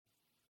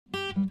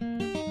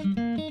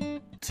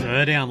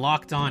Today on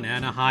Locked On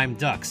Anaheim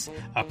Ducks,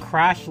 a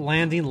crash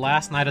landing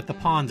last night at the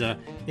Ponda,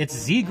 it's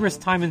Zegras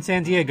time in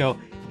San Diego,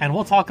 and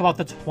we'll talk about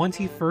the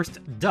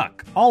 21st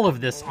Duck. All of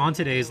this on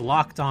today's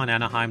Locked On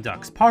Anaheim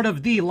Ducks, part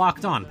of the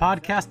Locked On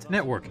Podcast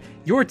Network,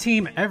 your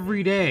team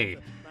every day.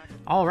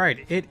 All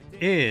right, it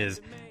is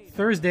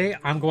Thursday.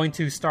 I'm going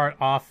to start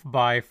off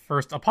by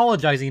first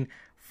apologizing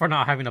for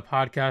not having a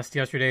podcast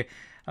yesterday.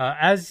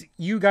 As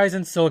you guys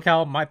in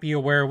SoCal might be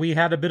aware, we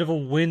had a bit of a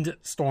wind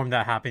storm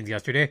that happened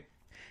yesterday.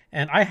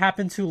 And I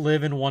happen to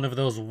live in one of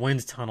those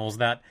wind tunnels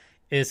that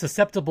is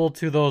susceptible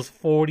to those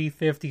 40,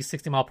 50,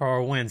 60 mile per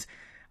hour winds.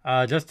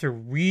 Just to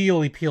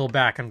really peel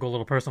back and go a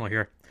little personal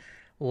here.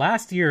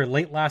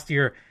 Late last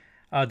year,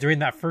 during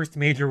that first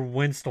major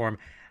windstorm,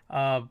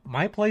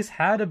 my place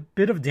had a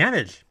bit of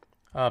damage.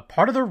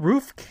 Part of the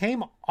roof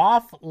came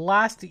off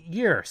last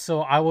year,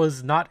 so I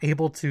was not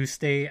able to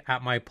stay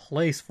at my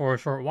place for a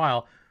short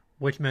while,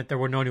 which meant there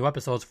were no new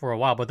episodes for a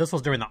while. But this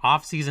was during the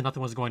off season,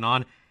 nothing was going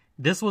on.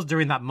 This was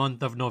during that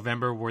month of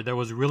November where there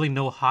was really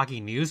no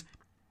hockey news.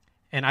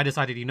 And I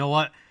decided, you know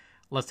what?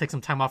 Let's take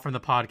some time off from the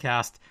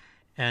podcast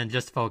and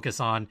just focus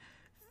on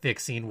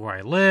fixing where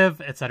I live,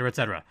 etc.,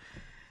 etc.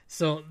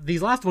 So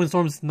these last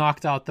windstorms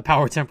knocked out the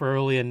power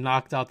temporarily and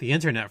knocked out the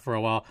internet for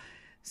a while.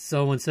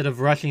 So instead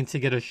of rushing to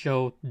get a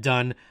show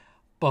done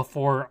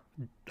before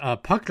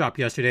puck drop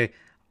yesterday,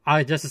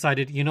 I just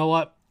decided, you know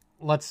what?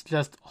 Let's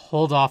just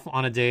hold off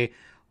on a day.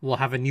 We'll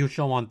have a new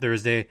show on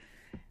Thursday.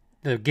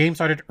 The game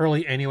started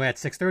early anyway at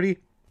 6:30.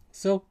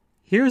 So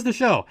here's the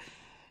show.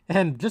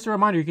 And just a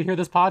reminder, you can hear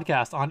this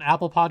podcast on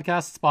Apple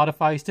Podcasts,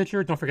 Spotify,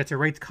 Stitcher. Don't forget to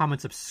rate,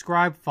 comment,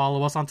 subscribe,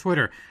 follow us on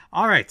Twitter.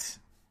 All right,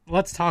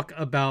 let's talk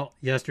about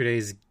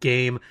yesterday's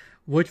game,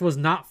 which was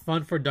not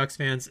fun for Ducks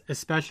fans,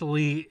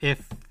 especially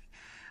if...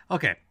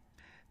 Okay,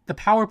 the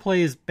power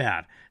play is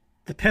bad.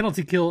 The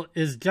penalty kill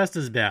is just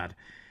as bad.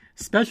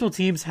 Special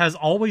teams has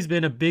always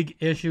been a big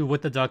issue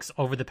with the Ducks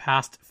over the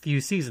past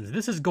few seasons.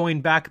 This is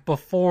going back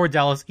before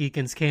Dallas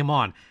Eakins came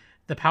on.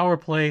 The power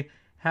play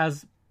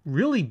has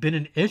really been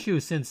an issue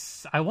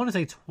since, I want to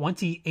say,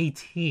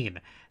 2018.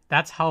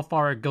 That's how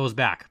far it goes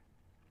back.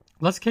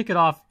 Let's kick it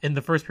off in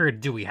the first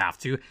period. Do we have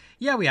to?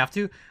 Yeah, we have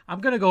to.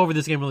 I'm going to go over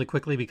this game really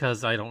quickly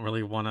because I don't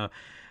really want to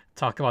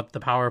talk about the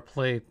power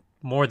play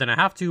more than I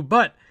have to,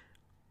 but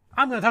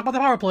I'm going to talk about the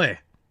power play.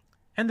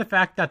 And the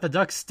fact that the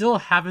Ducks still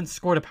haven't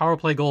scored a power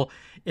play goal.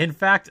 In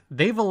fact,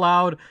 they've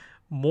allowed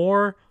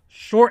more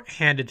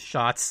shorthanded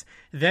shots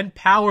than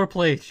power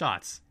play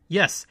shots.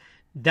 Yes,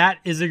 that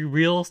is a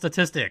real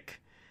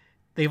statistic.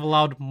 They've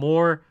allowed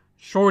more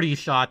shorty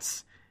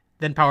shots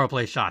than power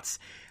play shots.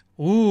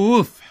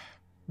 Oof.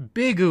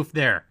 Big oof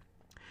there.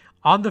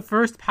 On the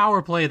first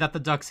power play that the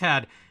Ducks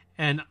had,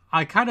 and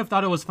I kind of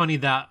thought it was funny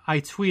that I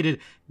tweeted,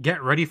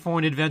 "Get ready for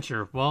an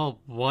adventure." Well,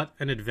 what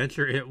an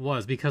adventure it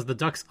was, because the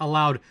Ducks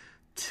allowed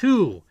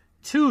two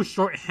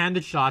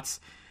short-handed shots,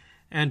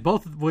 and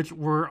both of which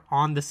were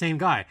on the same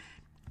guy.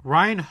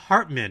 Ryan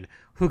Hartman,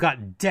 who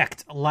got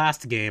decked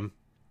last game,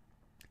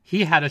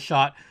 he had a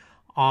shot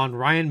on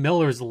Ryan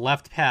Miller's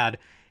left pad,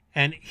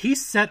 and he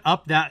set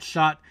up that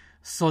shot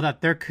so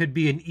that there could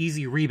be an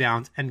easy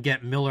rebound and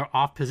get Miller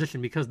off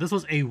position, because this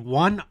was a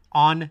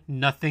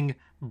 1-on-0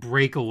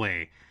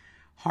 breakaway.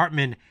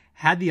 Hartman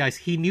had the ice.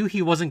 He knew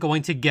he wasn't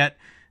going to get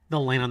the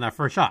lane on that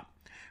first shot.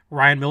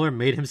 Ryan Miller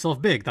made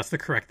himself big. That's the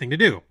correct thing to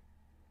do.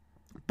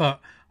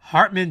 But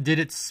Hartman did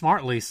it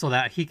smartly so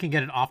that he can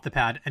get it off the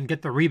pad and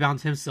get the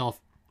rebound himself.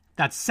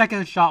 That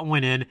second shot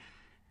went in,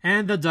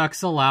 and the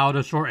Ducks allowed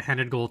a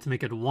shorthanded goal to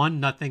make it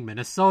 1-0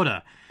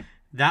 Minnesota.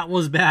 That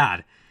was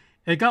bad.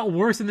 It got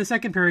worse in the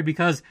second period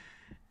because,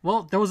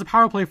 well, there was a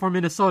power play for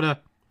Minnesota,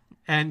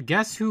 and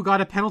guess who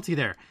got a penalty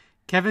there?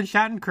 Kevin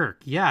Shattenkirk.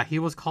 Yeah, he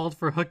was called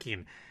for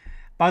hooking.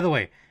 By the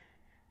way,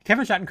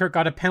 Kevin Shattenkirk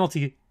got a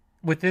penalty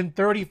within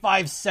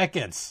 35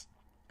 seconds.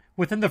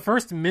 Within the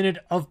first minute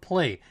of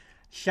play,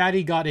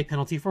 Shatty got a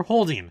penalty for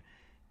holding.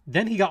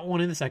 Then he got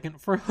one in the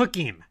second for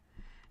hooking.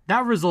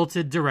 That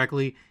resulted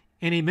directly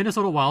in a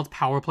Minnesota Wild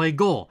power play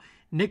goal.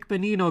 Nick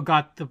Bonino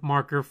got the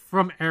marker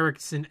from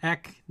Eriksson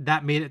Ek.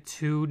 That made it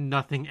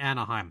 2-0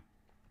 Anaheim.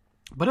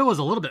 But it was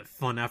a little bit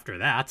fun after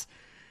that,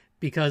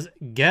 because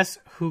guess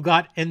who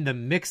got in the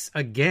mix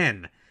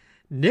again?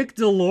 Nick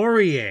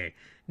Deslauriers.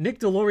 Nick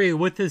Deslauriers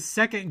with his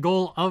second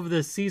goal of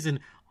the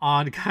season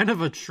on kind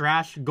of a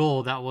trash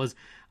goal that was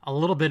a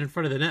little bit in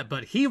front of the net,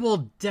 but he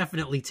will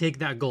definitely take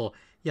that goal.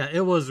 Yeah,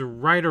 it was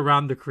right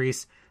around the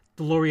crease.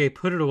 Deslauriers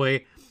put it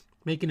away,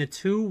 making it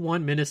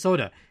 2-1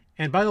 Minnesota.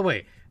 And by the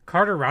way,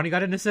 Carter Rowney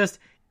got an assist,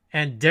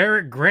 and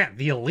Derek Grant,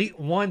 the Elite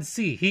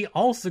 1C, he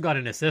also got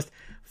an assist.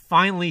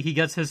 Finally, he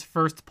gets his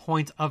first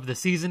point of the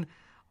season,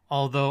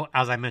 although,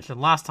 as I mentioned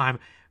last time,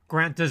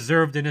 Grant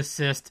deserved an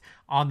assist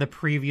on the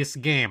previous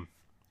game.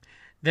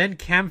 Then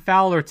Cam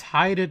Fowler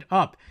tied it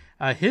up.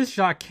 His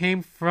shot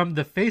came from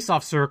the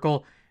face-off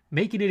circle,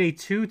 making it a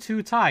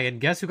 2-2 tie.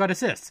 And guess who got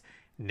assists?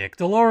 Nick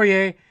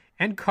Deslauriers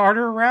and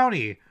Carter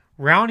Rowney.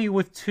 Rowney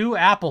with 2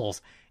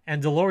 apples,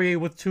 and Deslauriers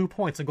with 2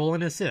 points, a goal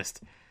and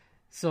assist.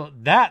 So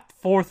that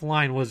fourth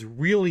line was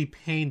really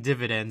paying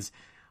dividends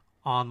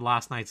on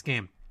last night's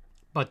game.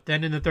 But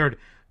then in the third,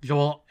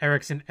 Joel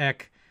Eriksson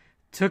Ek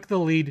took the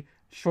lead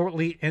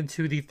shortly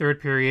into the third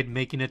period,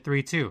 making it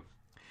 3-2.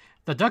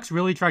 The Ducks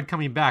really tried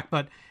coming back,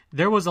 but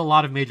there was a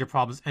lot of major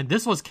problems, and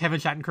this was Kevin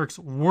Shattenkirk's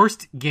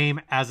worst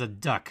game as a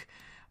Duck.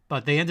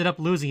 But they ended up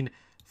losing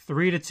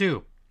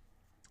 3-2.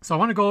 So I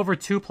want to go over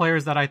two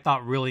players that I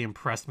thought really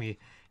impressed me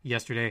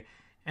yesterday,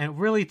 and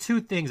really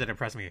two things that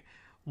impressed me.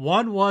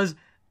 One was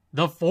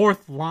the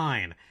fourth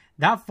line.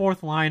 That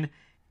fourth line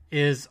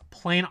is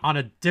playing on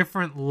a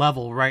different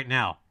level right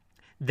now.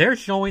 They're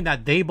showing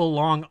that they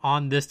belong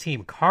on this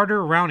team.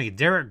 Carter Rowney,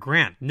 Derek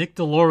Grant, Nick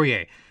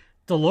Deslauriers.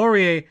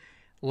 Deslauriers,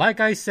 like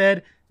I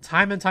said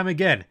time and time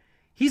again,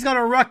 he's got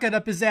a rocket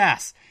up his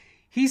ass.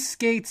 He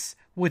skates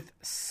with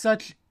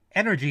such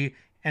energy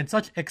and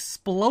such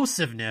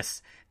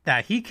explosiveness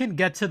that he can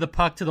get to the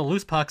puck, to the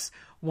loose pucks,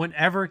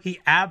 whenever he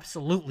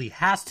absolutely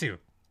has to.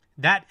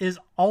 That has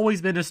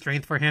always been a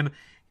strength for him,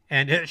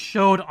 and it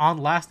showed on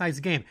last night's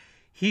game.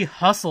 He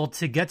hustled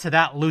to get to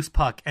that loose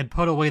puck and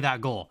put away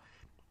that goal.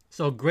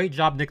 So great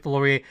job, Nick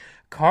Deslauriers.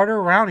 Carter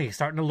Rowney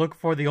starting to look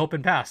for the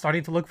open pass,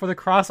 starting to look for the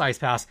cross-ice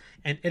pass,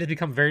 and it has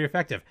become very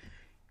effective.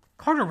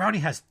 Carter Rowney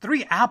has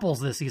 3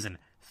 apples this season.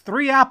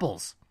 3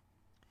 apples.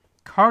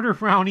 Carter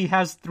Rowney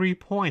has 3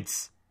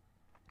 points.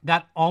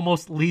 That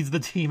almost leads the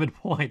team in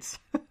points.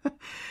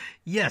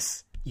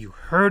 Yes, you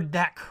heard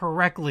that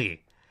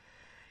correctly.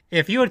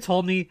 If you had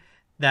told me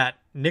that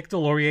Nick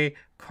Deslauriers,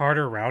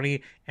 Carter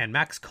Rowney, and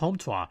Max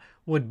Comtois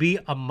would be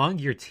among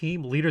your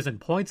team leaders in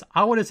points,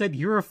 I would have said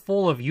you're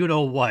full of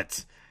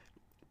you-know-what.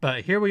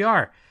 But here we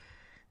are.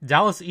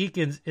 Dallas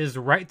Eakins is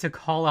right to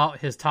call out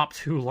his top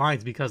 2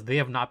 lines because they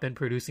have not been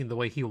producing the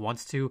way he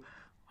wants to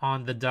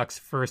on the Ducks'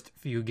 first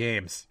few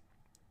games.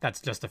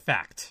 That's just a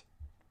fact.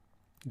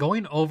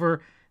 Going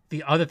over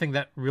the other thing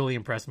that really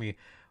impressed me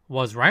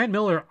was Ryan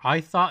Miller,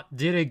 I thought,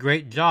 did a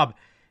great job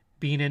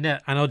being in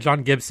net. I know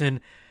John Gibson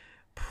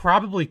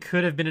probably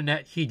could have been in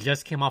net. He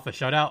just came off a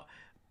shutout,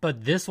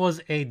 but this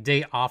was a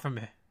day off from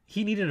him.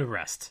 He needed a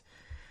rest.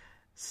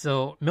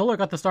 So Miller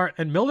got the start,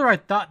 and Miller, I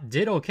thought,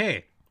 did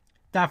okay.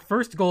 That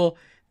first goal,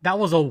 that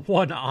was a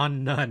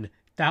 1-on-none.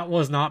 That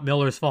was not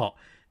Miller's fault.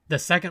 The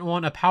second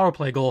one, a power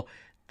play goal,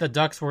 the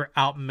Ducks were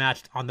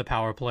outmatched on the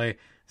power play,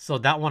 so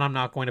that one I'm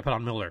not going to put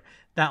on Miller.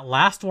 That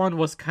last one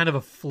was kind of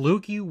a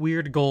fluky,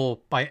 weird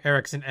goal by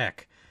Eriksson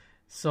Ek.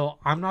 So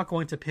I'm not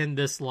going to pin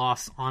this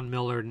loss on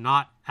Miller,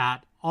 not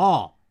at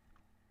all.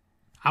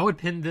 I would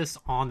pin this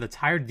on the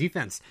tired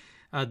defense.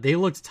 They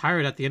looked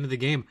tired at the end of the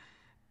game,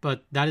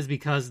 but that is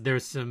because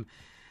there's some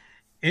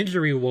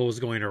injury woes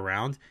going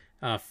around.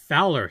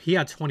 Fowler, he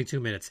had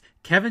 22 minutes.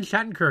 Kevin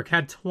Shattenkirk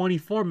had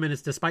 24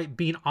 minutes despite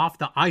being off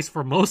the ice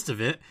for most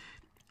of it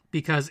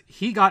because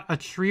he got a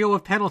trio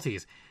of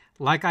penalties.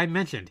 Like I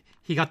mentioned,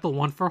 he got the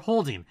one for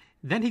holding.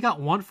 Then he got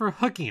one for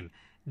hooking.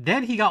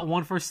 Then he got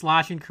one for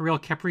slashing Kirill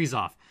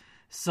Kaprizov.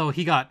 So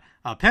he got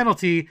a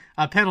penalty,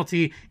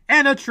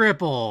 and a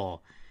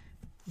triple.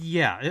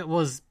 Yeah, it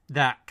was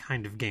that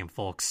kind of game,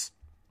 folks.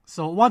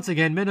 So once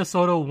again,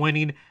 Minnesota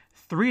winning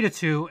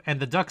 3-2, and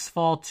the Ducks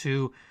fall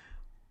to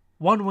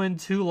 1 win,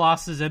 2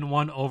 losses, and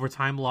 1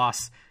 overtime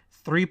loss.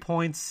 3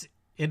 points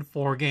in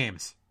 4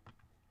 games.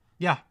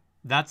 Yeah,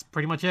 that's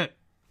pretty much it.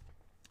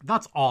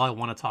 That's all I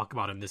want to talk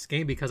about in this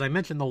game because I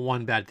mentioned the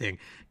one bad thing.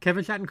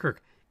 Kevin Shattenkirk,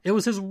 it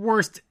was his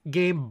worst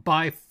game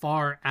by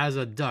far as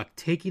a Duck,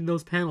 taking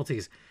those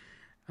penalties.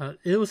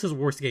 It was his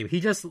worst game.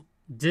 He just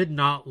did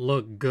not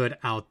look good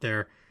out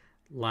there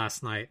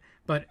last night.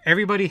 But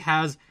everybody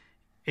has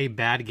a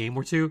bad game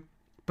or two,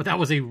 but that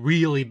was a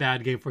really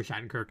bad game for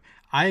Shattenkirk.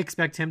 I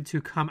expect him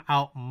to come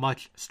out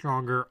much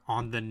stronger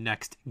on the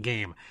next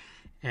game.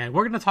 And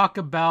we're going to talk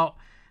about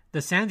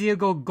the San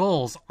Diego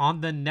Gulls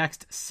on the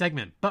next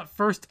segment. But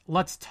first,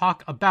 let's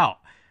talk about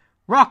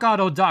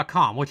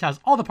RockAuto.com, which has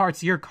all the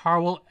parts your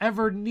car will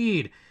ever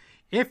need.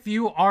 If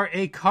you are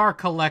a car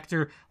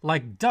collector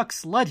like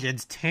Ducks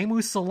legends Teemu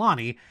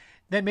Selanne,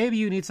 then maybe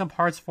you need some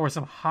parts for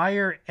some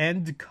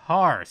higher-end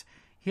cars.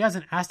 He has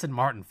an Aston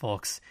Martin,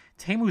 folks.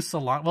 Teemu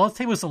Selanne, well, it's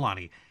Teemu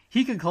Selanne.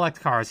 He can collect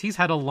cars. He's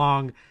had a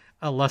long,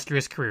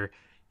 illustrious career.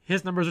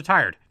 His number's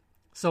retired.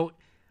 So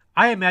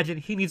I imagine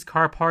he needs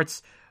car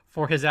parts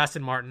for his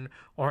Aston Martin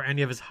or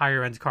any of his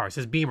higher-end cars,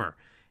 his Beamer.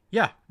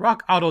 Yeah,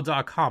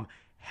 RockAuto.com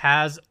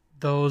has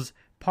those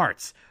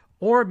parts.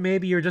 Or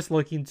maybe you're just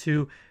looking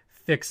to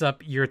fix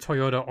up your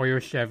Toyota or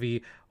your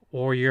Chevy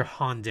or your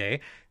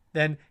Hyundai.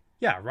 Then,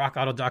 yeah,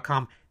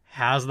 RockAuto.com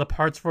has the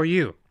parts for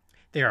you.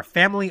 They are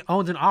family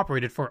owned and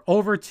operated for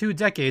over 2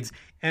 decades.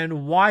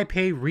 And why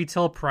pay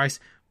retail price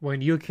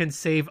when you can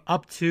save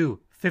up to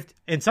 50,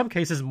 in some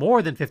cases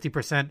more than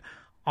 50%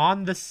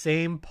 on the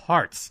same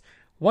parts?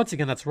 Once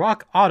again, that's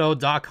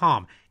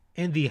RockAuto.com.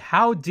 In the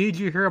How Did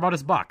You Hear About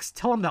Us box,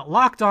 tell them that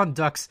Locked On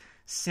Ducks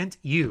sent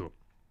you.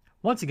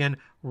 Once again,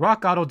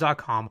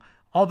 RockAuto.com.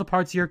 All the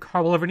parts your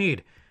car will ever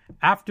need.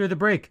 After the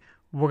break,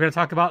 we're going to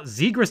talk about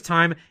Zegras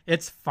time.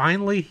 It's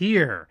finally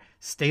here.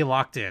 Stay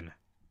locked in.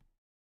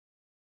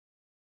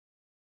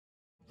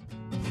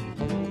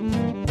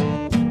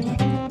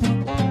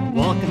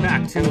 welcome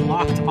back to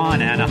Locked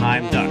On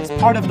Anaheim Ducks,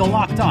 part of the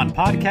Locked On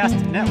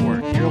Podcast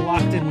Network. You're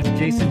locked in with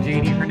Jason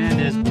J.D.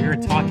 Hernandez. We're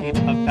talking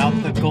about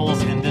the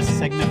Gulls in this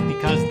segment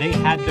because they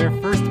had their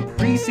first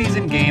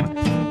preseason game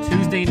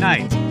Tuesday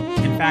night.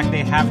 In fact,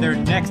 they have their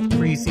next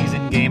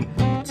preseason game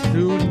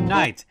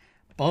tonight.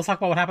 But let's talk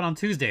about what happened on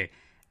Tuesday,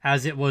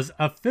 as it was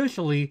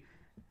officially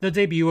the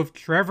debut of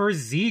Trevor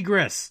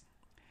Zegras,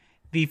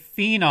 the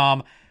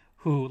phenom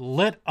who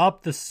lit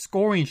up the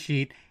scoring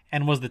sheet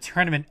and was the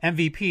tournament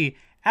MVP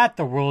at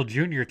the World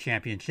Junior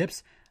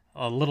Championships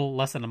a little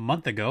less than a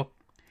month ago.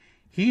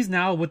 He's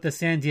now with the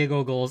San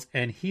Diego Gulls,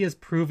 and he is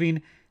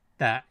proving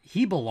that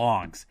he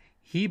belongs.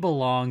 He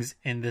belongs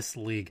in this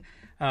league.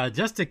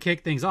 Just to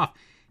kick things off,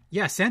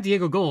 San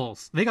Diego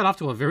Gulls, they got off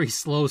to a very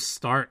slow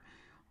start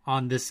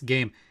on this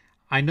game.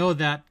 I know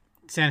that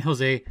San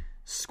Jose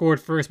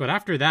scored first, but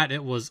after that,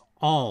 it was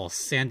all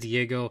San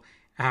Diego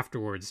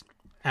afterwards.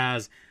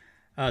 As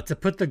to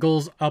put the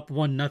Gulls up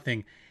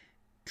 1-0,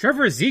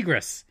 Trevor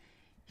Zegras,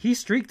 he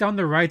streaked on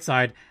the right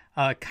side,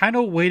 kind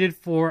of waited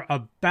for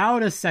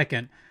about a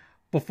second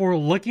before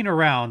looking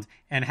around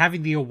and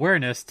having the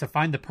awareness to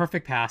find the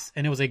perfect pass,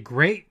 and it was a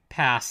great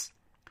pass.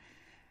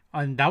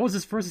 And that was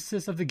his first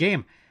assist of the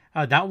game.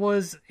 That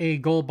was a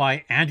goal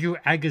by Andrew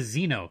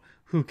Agozzino,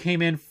 who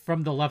came in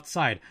from the left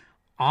side.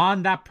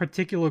 On that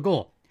particular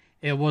goal,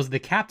 it was the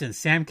captain,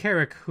 Sam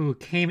Carrick, who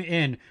came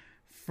in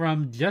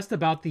from just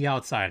about the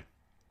outside.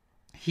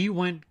 He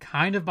went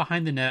kind of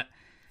behind the net,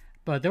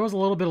 but there was a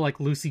little bit of like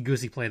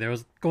loosey-goosey play there. It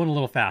was going a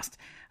little fast.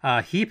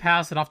 He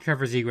passed it off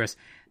Trevor Zegras.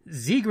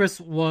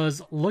 Zegras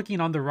was looking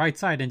on the right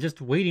side and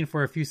just waiting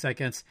for a few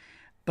seconds,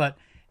 but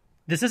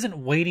this isn't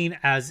waiting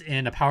as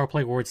in a power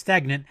play where it's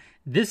stagnant.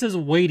 This is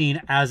waiting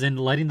as in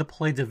letting the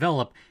play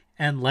develop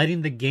and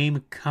letting the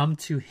game come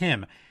to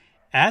him.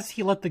 As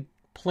he let the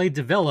play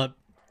develop,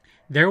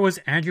 there was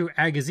Andrew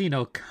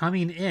Agozzino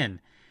coming in.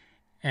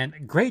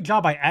 And great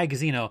job by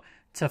Agozzino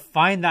to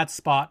find that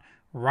spot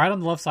right on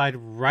the left side,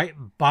 right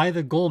by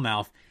the goal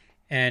mouth,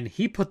 and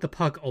he put the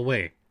puck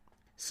away.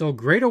 So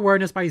great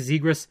awareness by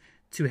Zegras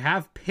to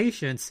have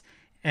patience,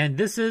 and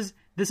this is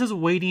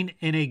waiting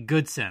in a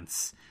good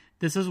sense.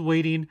 This is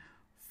waiting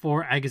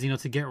for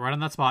Agozzino to get right on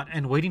that spot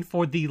and waiting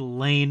for the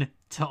lane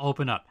to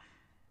open up.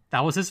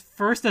 That was his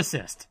first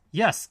assist.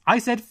 Yes, I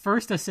said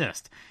first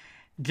assist.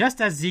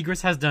 Just as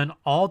Zegras has done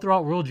all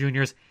throughout World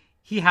Juniors,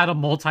 he had a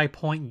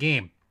multi-point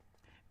game.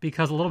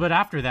 Because a little bit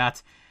after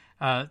that,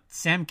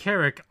 Sam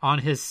Carrick, on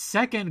his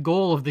second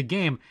goal of the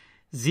game,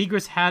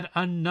 Zegras had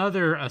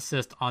another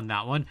assist on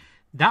that one.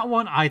 That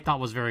one I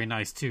thought was very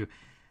nice too.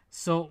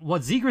 So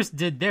what Zegras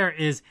did there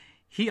is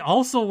he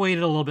also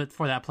waited a little bit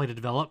for that play to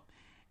develop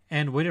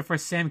and waited for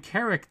Sam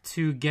Carrick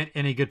to get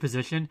in a good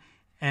position,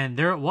 and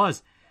there it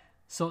was.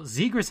 So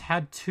Zegras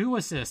had 2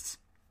 assists.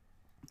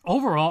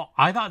 Overall,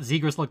 I thought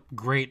Zegras looked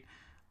great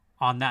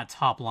on that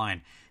top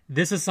line.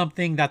 This is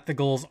something that the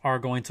Gulls are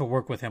going to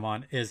work with him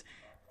on, is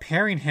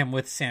pairing him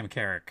with Sam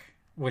Carrick,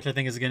 which I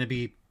think is going to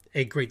be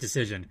a great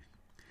decision.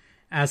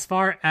 As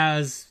far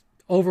as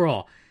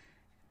overall,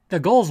 the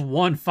Gulls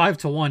won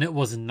 5-1. It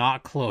was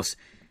not close.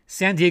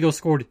 San Diego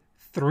scored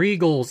 3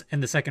 goals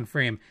in the second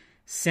frame.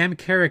 Sam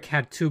Carrick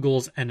had 2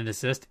 goals and an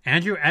assist.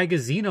 Andrew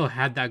Agozzino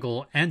had that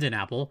goal and an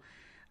apple.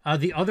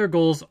 The other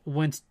goals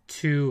went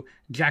to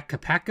Jack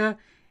Kopacka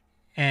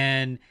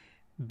and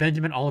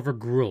Benjamin Oliver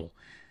Gruel.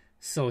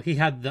 So he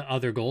had the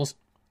other goals.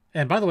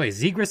 And by the way,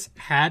 Zegras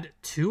had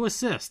 2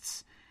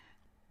 assists.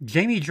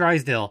 Jamie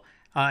Drysdale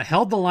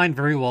held the line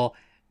very well,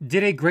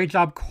 did a great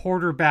job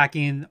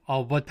quarterbacking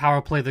what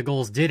power play the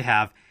Gulls did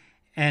have,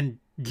 and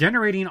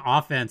generating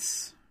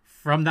offense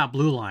from that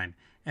blue line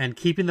and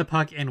keeping the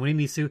puck and winning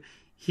these 2.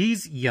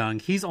 He's young.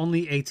 He's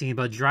only 18,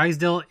 but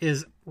Drysdale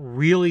is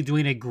really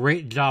doing a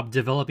great job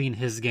developing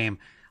his game.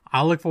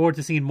 I look forward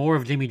to seeing more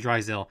of Jamie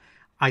Drysdale.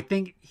 I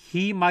think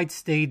he might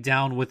stay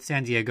down with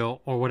San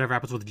Diego or whatever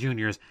happens with the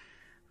juniors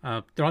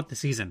throughout the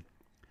season.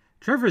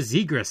 Trevor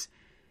Zegras,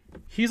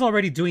 he's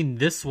already doing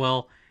this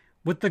well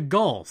with the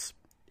Gulls.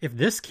 If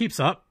this keeps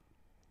up,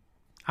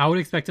 I would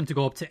expect him to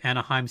go up to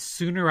Anaheim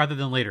sooner rather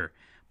than later.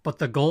 But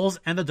the Gulls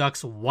and the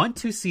Ducks want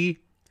to see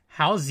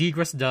how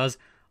Zegras does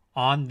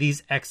on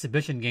these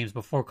exhibition games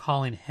before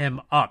calling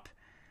him up.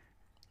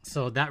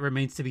 So that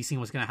remains to be seen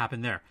what's going to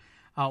happen there.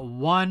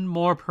 One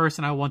more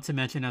person I want to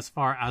mention as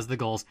far as the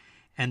Gulls,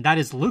 and that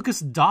is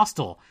Lukas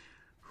Dostal,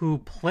 who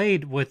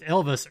played with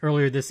Elvis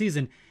earlier this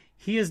season.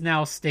 He is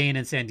now staying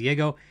in San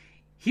Diego.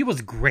 He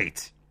was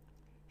great.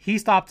 He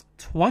stopped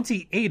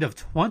 28 of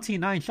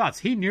 29 shots.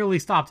 He nearly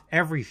stopped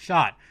every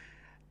shot.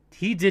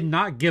 He did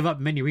not give up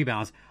many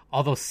rebounds,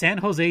 although San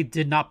Jose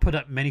did not put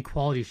up many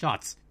quality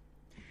shots.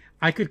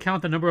 I could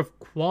count the number of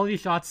quality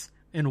shots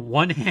in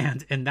one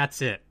hand, and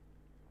that's it.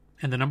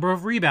 And the number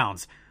of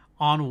rebounds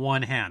on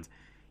one hand.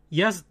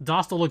 Yes,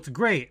 Dostal looked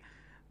great,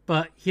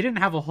 but he didn't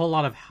have a whole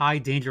lot of high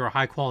danger or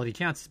high quality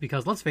chances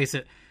because, let's face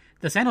it,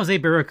 the San Jose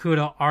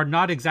Barracuda are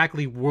not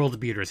exactly world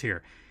beaters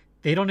here.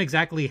 They don't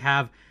exactly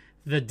have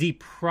the deep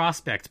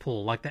prospect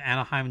pool like the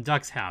Anaheim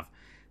Ducks have.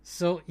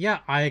 So, yeah,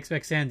 I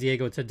expect San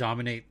Diego to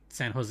dominate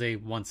San Jose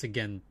once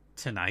again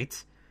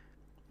tonight.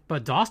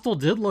 But Dostal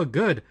did look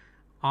good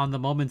on the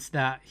moments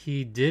that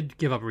he did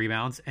give up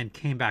rebounds and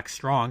came back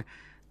strong.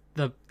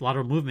 The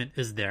lateral movement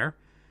is there.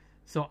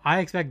 So I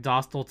expect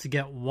Dostal to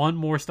get one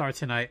more start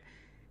tonight.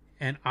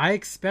 And I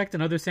expect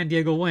another San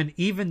Diego win,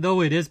 even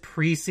though it is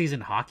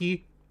preseason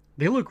hockey.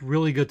 They look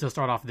really good to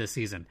start off this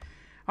season.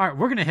 All right,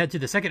 we're going to head to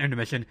the second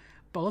intermission,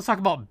 but let's talk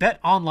about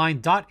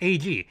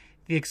betonline.ag,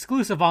 the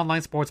exclusive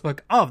online sportsbook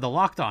of the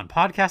Locked On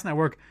Podcast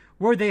Network,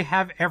 where they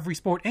have every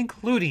sport,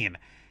 including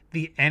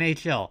the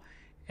NHL,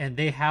 and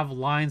they have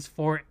lines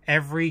for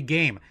every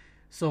game.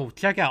 So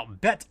check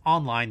out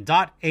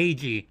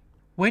betonline.ag.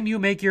 When you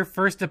make your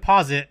first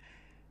deposit,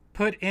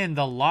 put in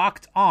the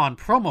Locked On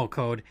promo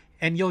code,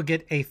 and you'll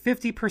get a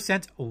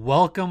 50%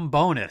 welcome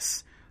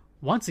bonus.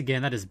 Once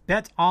again, that is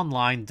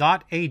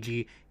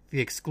betonline.ag, the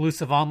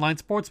exclusive online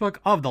sportsbook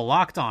of the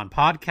Locked On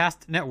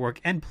Podcast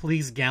Network, and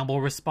please gamble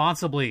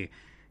responsibly.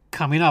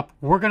 Coming up,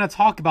 we're going to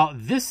talk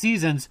about this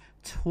season's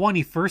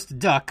 21st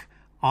Duck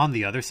on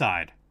the other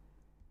side.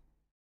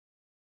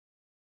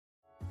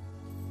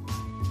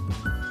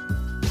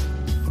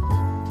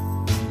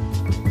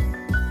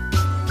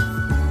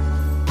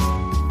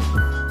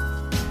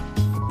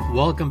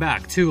 Welcome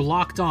back to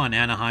Locked On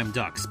Anaheim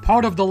Ducks,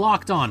 part of the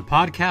Locked On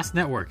Podcast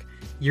Network.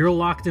 You're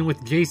locked in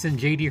with Jason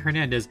J.D.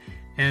 Hernandez,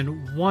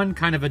 and one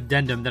kind of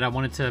addendum that I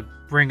wanted to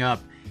bring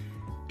up.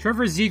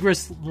 Trevor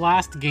Zegras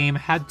last game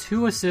had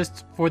 2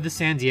 assists for the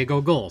San Diego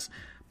Gulls.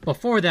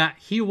 Before that,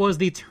 he was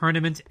the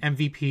tournament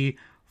MVP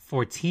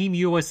for Team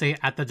USA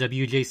at the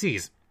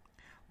WJCs.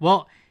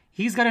 Well,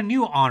 he's got a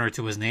new honor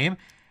to his name,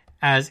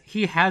 as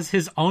he has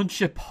his own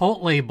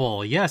Chipotle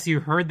Bowl. Yes,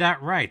 you heard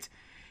that right.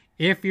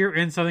 If you're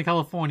in Southern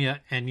California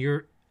and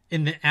you're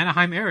in the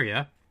Anaheim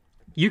area,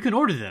 you can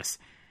order this.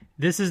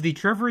 This is the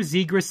Trevor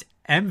Zegras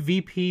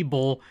MVP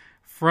Bowl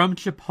from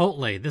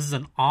Chipotle. This is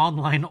an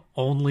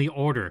online-only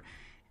order.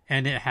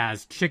 And it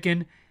has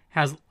chicken,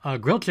 has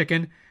grilled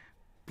chicken,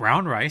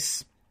 brown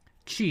rice,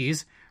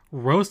 cheese,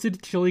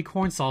 roasted chili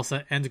corn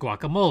salsa, and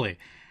guacamole.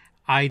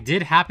 I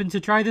did happen to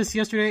try this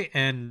yesterday,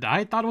 and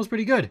I thought it was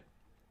pretty good. It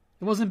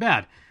wasn't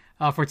bad.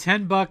 For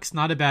 $10,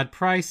 not a bad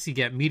price. You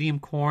get medium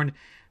corn.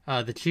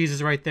 The cheese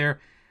is right there.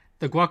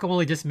 The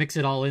guacamole, just mix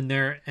it all in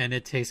there, and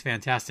it tastes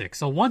fantastic.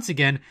 So once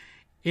again,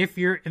 if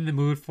you're in the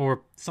mood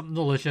for something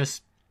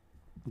delicious,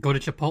 go to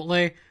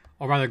Chipotle,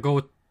 or rather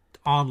go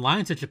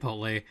online to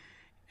Chipotle,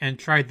 and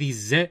try the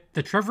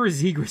Trevor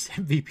Zegras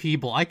MVP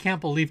Bowl. I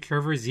can't believe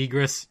Trevor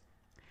Zegras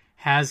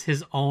has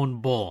his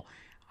own bowl.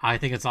 I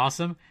think it's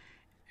awesome,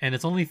 and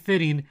it's only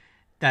fitting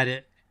that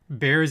it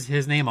bears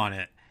his name on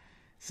it.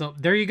 So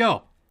there you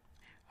go.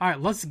 All right,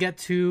 let's get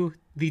to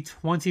the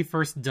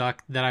 21st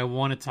Duck that I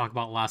want to talk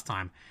about last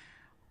time.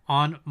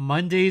 On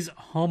Monday's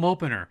home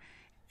opener,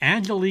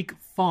 Angelique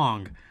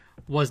Fong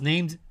was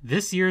named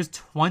this year's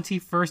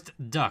 21st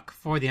Duck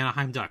for the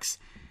Anaheim Ducks.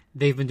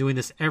 They've been doing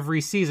this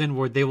every season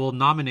where they will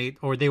nominate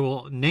or they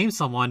will name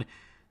someone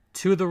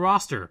to the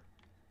roster.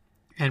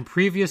 And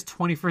previous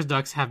 21st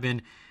Ducks have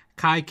been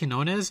Kai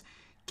Quinones,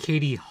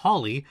 Katie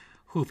Hawley,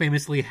 who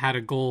famously had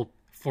a goal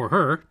for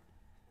her,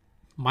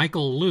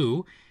 Michael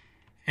Liu,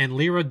 and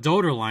Lyra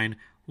Doderlein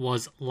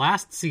was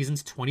last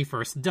season's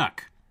 21st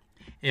Duck.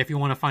 If you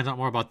want to find out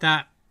more about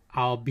that,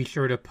 I'll be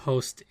sure to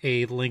post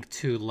a link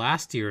to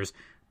last year's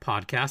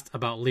podcast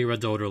about Lyra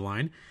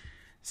Doderlein.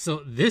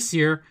 So this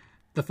year,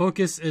 the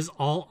focus is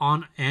all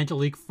on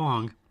Angelique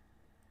Fong,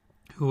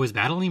 who is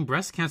battling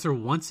breast cancer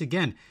once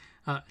again.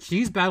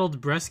 She's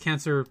battled breast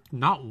cancer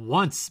not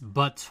once,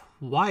 but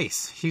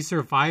twice. She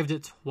survived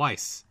it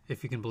twice,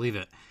 if you can believe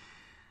it.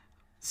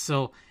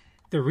 So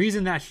the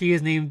reason that she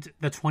is named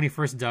the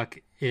 21st Duck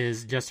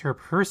is just her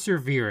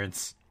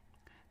perseverance.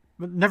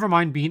 Never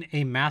mind being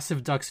a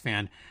massive Ducks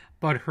fan,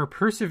 but her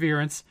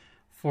perseverance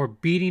for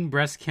beating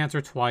breast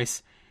cancer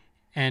twice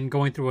and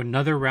going through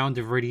another round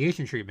of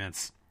radiation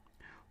treatments.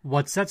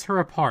 What sets her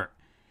apart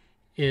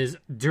is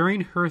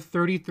during her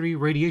 33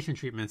 radiation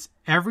treatments,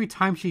 every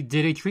time she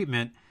did a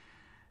treatment,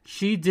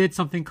 she did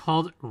something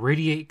called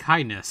Radiate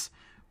Kindness,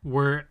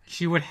 where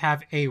she would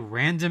have a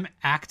random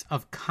act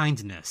of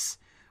kindness,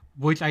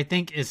 which I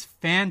think is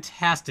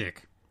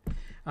fantastic.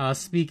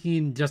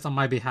 Speaking just on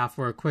my behalf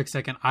for a quick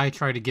second, I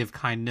try to give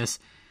kindness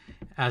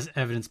as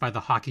evidenced by the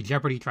Hockey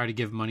Jeopardy, try to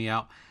give money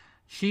out.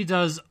 She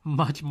does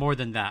much more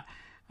than that.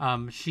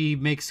 She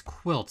makes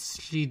quilts.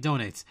 She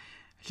donates.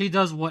 She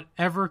does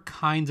whatever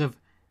kind of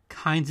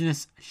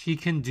kindness she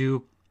can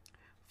do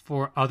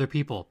for other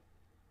people.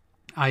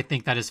 I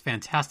think that is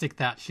fantastic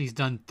that she's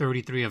done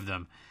 33 of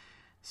them.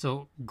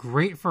 So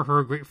great for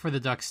her, great for the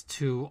Ducks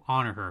to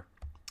honor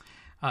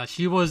her.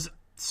 She was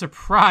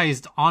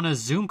surprised on a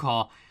Zoom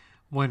call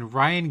when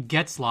Ryan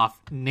Getzlaf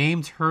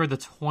named her the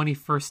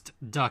 21st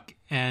Duck.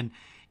 And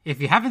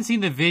if you haven't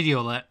seen the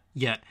video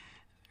yet,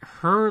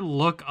 her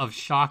look of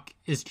shock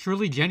is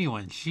truly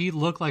genuine. She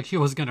looked like she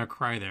was going to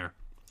cry there.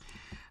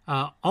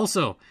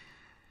 Also,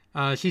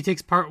 she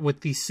takes part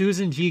with the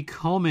Susan G.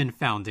 Komen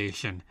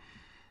Foundation.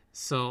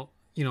 So,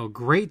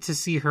 great to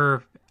see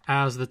her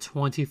as the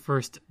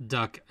 21st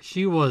Duck.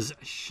 She was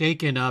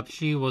shaken up.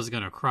 She was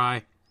going to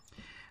cry.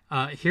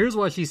 Here's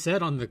what she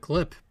said on the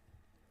clip.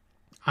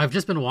 I've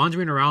just been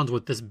wandering around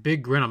with this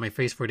big grin on my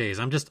face for days.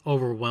 I'm just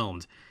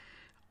overwhelmed.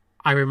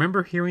 I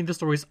remember hearing the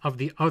stories of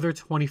the other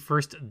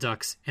 21st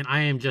Ducks, and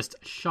I am just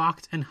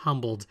shocked and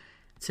humbled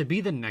to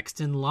be the next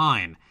in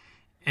line.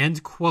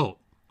 End quote.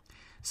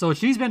 So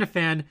she's been a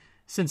fan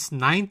since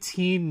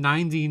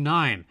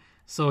 1999.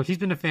 So she's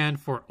been a fan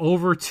for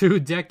over 2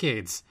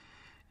 decades.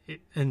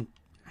 And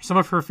some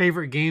of her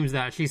favorite games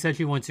that she said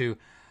she went to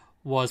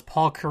was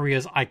Paul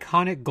Kariya's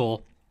iconic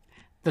goal,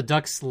 the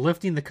Ducks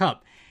lifting the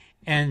cup.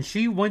 And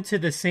she went to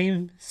the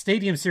same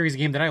Stadium Series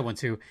game that I went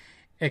to,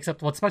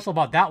 except what's special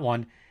about that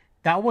one,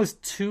 that was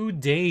 2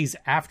 days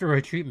after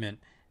her treatment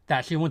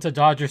that she went to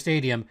Dodger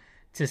Stadium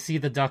to see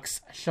the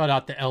Ducks shut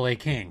out the LA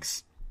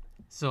Kings.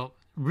 So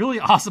really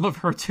awesome of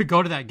her to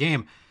go to that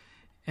game.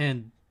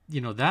 And,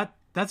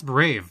 that's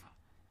brave.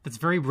 That's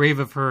very brave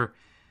of her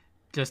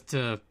just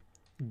to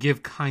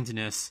give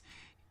kindness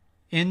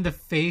in the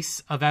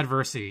face of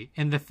adversity,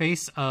 in the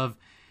face of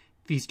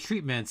these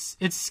treatments.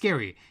 It's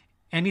scary.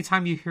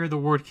 Anytime you hear the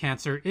word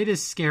cancer, it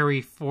is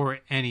scary for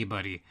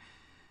anybody.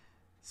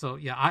 So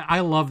yeah,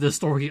 I love this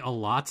story a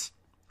lot.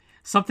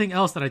 Something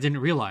else that I didn't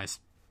realize.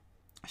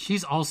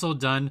 She's also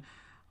done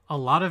a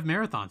lot of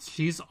marathons.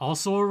 She's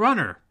also a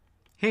runner.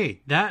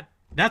 Hey,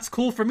 that's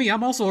cool for me.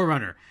 I'm also a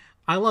runner.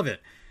 I love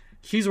it.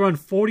 She's run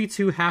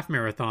 42 half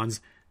marathons,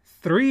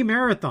 3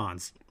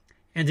 marathons,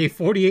 and a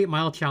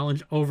 48-mile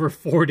challenge over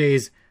 4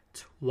 days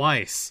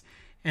twice.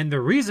 And the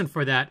reason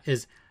for that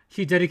is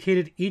she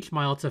dedicated each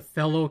mile to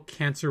fellow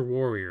cancer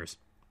warriors.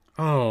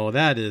 Oh,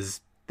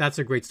 that's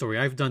a great story.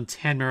 I've done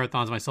 10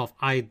 marathons myself.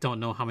 I don't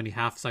know how many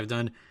halves I've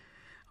done.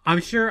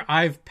 I'm sure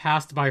I've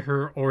passed by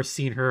her or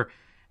seen her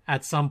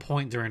at some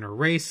point during a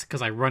race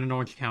because I run in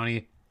Orange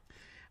County.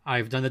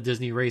 I've done the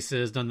Disney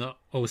races, done the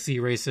OC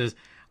races.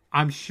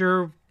 I'm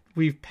sure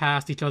we've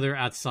passed each other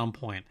at some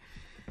point.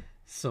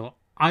 So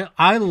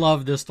I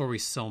love this story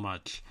so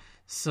much.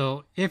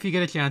 So if you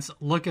get a chance,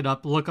 look it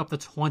up. Look up the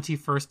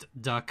 21st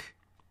Duck.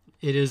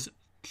 It is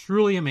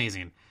truly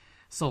amazing.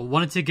 So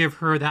wanted to give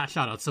her that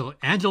shout out. So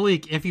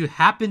Angelique, if you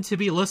happen to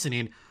be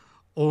listening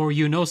or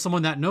you know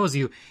someone that knows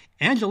you,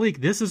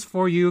 Angelique, this is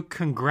for you.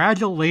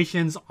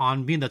 Congratulations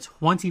on being the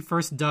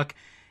 21st Duck.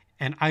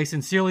 And I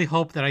sincerely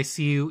hope that I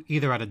see you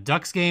either at a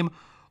Ducks game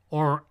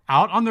or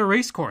out on the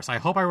race course. I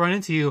hope I run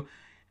into you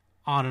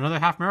on another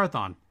half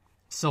marathon.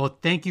 So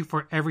thank you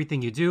for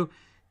everything you do.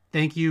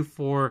 Thank you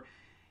for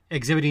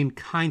exhibiting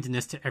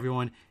kindness to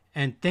everyone.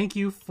 And thank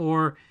you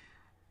for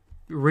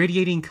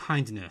radiating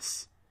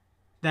kindness.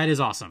 That is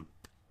awesome.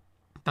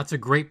 That's a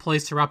great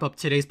place to wrap up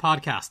today's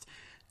podcast.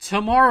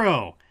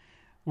 Tomorrow,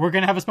 we're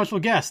going to have a special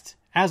guest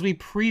as we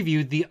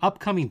preview the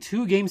upcoming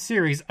 2-game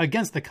series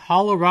against the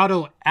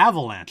Colorado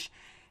Avalanche.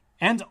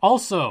 And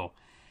also,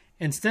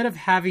 instead of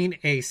having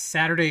a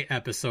Saturday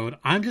episode,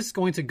 I'm just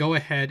going to go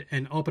ahead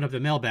and open up the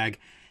mailbag.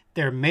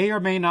 There may or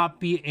may not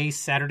be a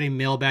Saturday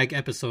mailbag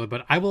episode,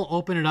 but I will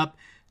open it up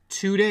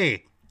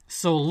today.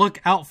 So look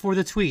out for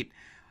the tweet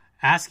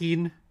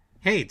asking,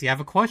 hey, do you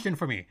have a question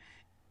for me?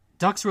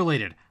 Ducks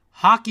related,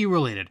 hockey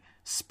related,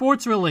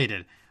 sports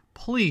related.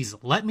 Please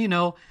let me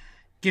know.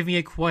 Give me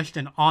a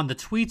question on the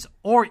tweets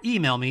or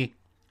email me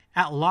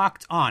at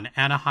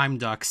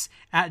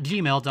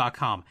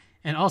lockedonanaheimducks@gmail.com.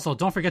 And also,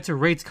 don't forget to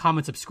rate,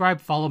 comment,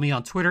 subscribe. Follow me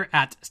on Twitter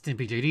at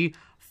StimpyJD.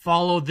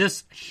 Follow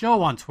this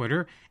show on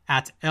Twitter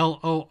at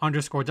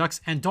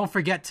LO_Ducks. And don't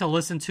forget to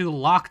listen to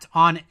Locked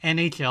On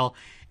NHL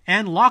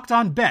and Locked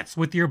On Bets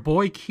with your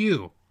boy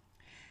Q.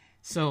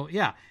 So,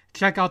 yeah,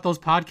 check out those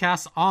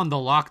podcasts on the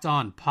Locked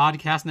On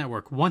Podcast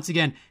Network. Once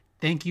again,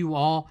 thank you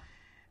all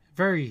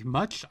very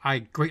much. I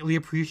greatly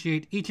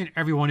appreciate each and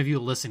every one of you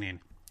listening.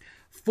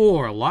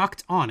 For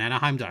Locked On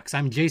Anaheim Ducks,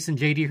 I'm Jason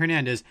J.D.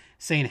 Hernandez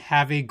saying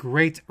have a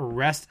great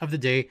rest of the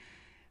day.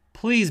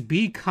 Please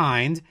be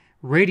kind,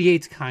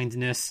 radiate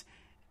kindness,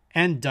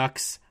 and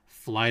Ducks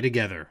fly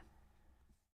together.